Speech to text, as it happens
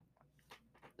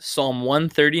Psalm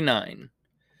 139.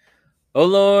 O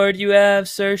Lord, you have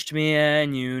searched me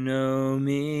and you know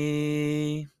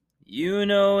me. You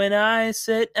know when I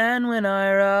sit and when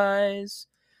I rise.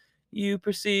 You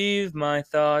perceive my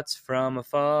thoughts from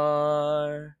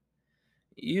afar.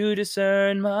 You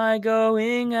discern my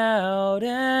going out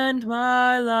and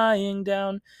my lying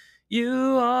down.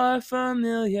 You are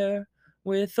familiar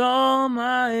with all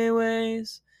my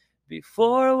ways.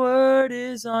 Before a word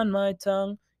is on my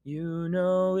tongue, you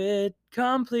know it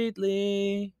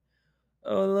completely.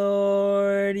 O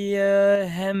Lord, you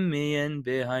hem me in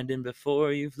behind and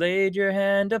before. You've laid your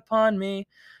hand upon me.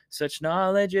 Such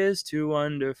knowledge is too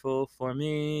wonderful for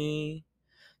me,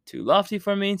 too lofty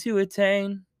for me to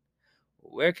attain.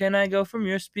 Where can I go from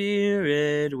your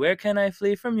spirit? Where can I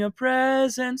flee from your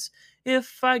presence?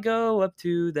 If I go up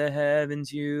to the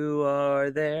heavens, you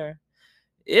are there.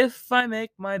 If I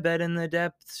make my bed in the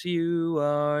depths, you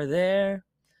are there.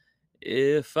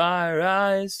 If I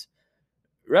rise,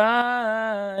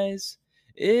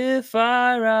 if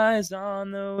I rise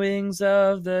on the wings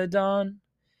of the dawn,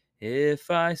 if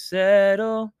I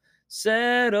settle,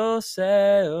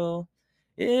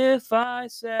 if I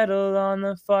settle on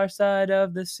the far side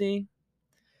of the sea,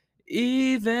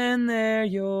 even there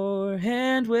your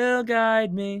hand will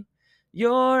guide me,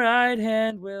 your right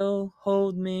hand will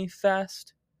hold me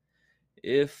fast.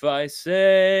 If I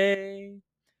say,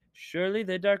 surely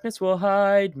the darkness will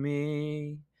hide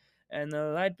me, and the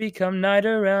light become night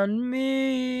around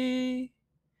me,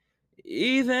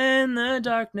 even the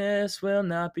darkness will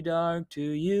not be dark to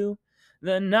you.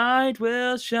 The night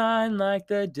will shine like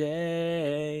the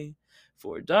day,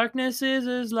 for darkness is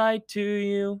as light to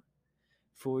you.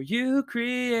 For you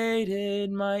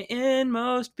created my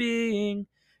inmost being.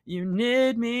 You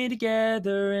knit me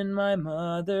together in my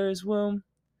mother's womb.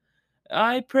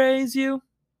 I praise you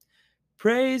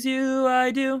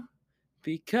I do,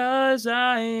 because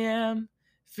I am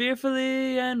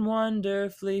fearfully and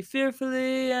wonderfully,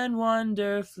 fearfully and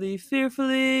wonderfully,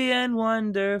 fearfully and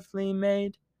wonderfully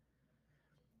made.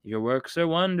 Your works are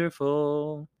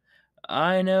wonderful,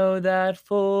 I know that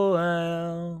full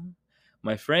well.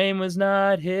 My frame was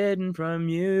not hidden from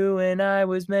you when I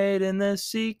was made in the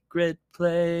secret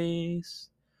place.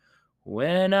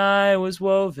 When I was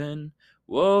woven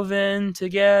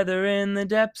together in the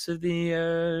depths of the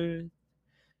earth,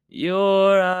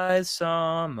 your eyes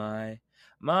saw my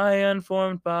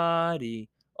unformed body.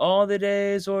 All the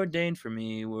days ordained for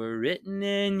me were written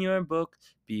in your book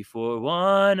before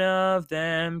one of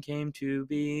them came to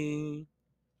be.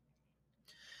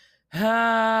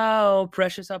 How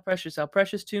precious, how precious, how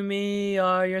precious to me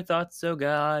are your thoughts, O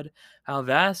God. How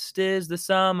vast is the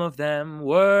sum of them.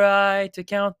 Were I to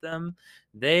count them,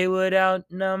 they would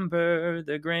outnumber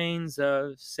the grains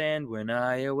of sand. When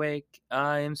I awake,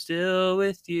 I am still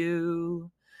with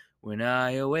you. When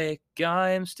I awake, I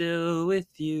am still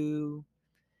with you.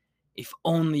 If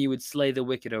only you would slay the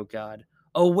wicked, O God.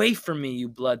 Away from me, you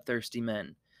bloodthirsty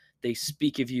men. They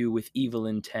speak of you with evil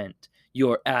intent.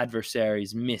 Your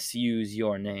adversaries misuse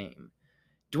your name.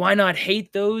 Do I not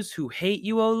hate those who hate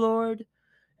you, O Lord,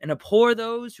 and abhor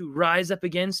those who rise up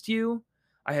against you?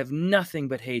 I have nothing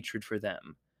but hatred for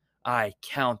them. I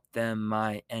count them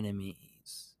my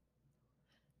enemies.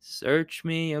 Search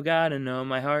me, O God, and know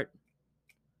my heart.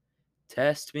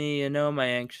 Test me and know my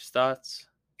anxious thoughts.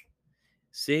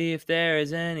 See if there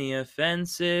is any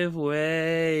offensive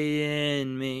way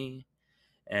in me,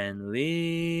 and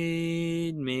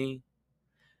lead me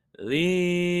in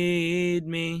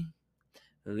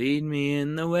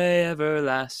the way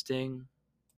everlasting.